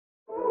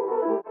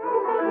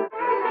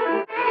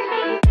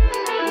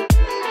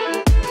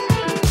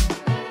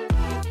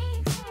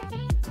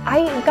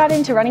got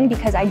into running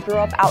because I grew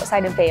up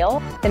outside of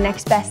Vail. The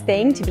next best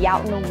thing to be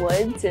out in the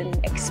woods and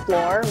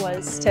explore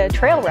was to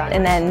trail run.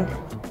 And then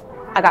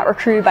I got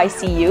recruited by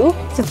CU.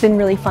 So it's been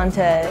really fun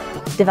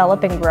to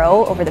develop and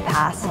grow over the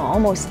past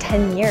almost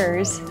 10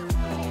 years.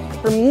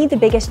 For me, the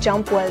biggest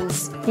jump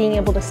was being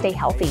able to stay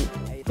healthy,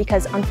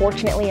 because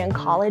unfortunately in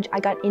college, I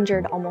got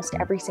injured almost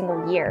every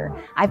single year.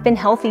 I've been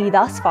healthy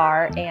thus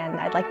far, and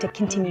I'd like to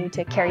continue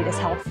to carry this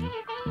health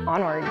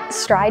onward.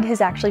 Stryd has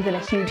actually been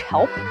a huge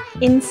help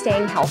in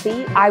staying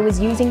healthy. I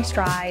was using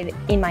Stryd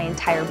in my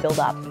entire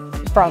build-up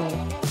from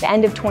the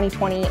end of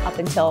 2020 up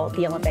until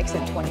the Olympics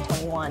in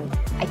 2021.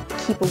 I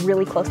keep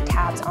really close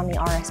tabs on the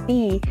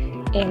RSB,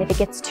 and if it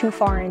gets too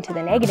far into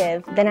the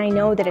negative, then I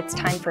know that it's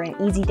time for an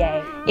easy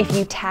day. If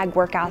you tag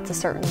workouts a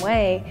certain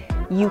way,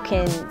 you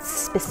can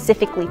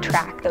specifically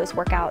track those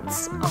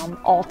workouts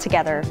all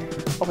together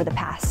over the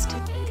past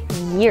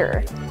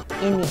year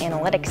in the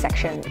analytics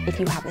section if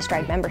you have the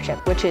Stryd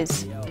membership, which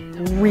is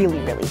really,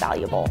 really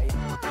valuable.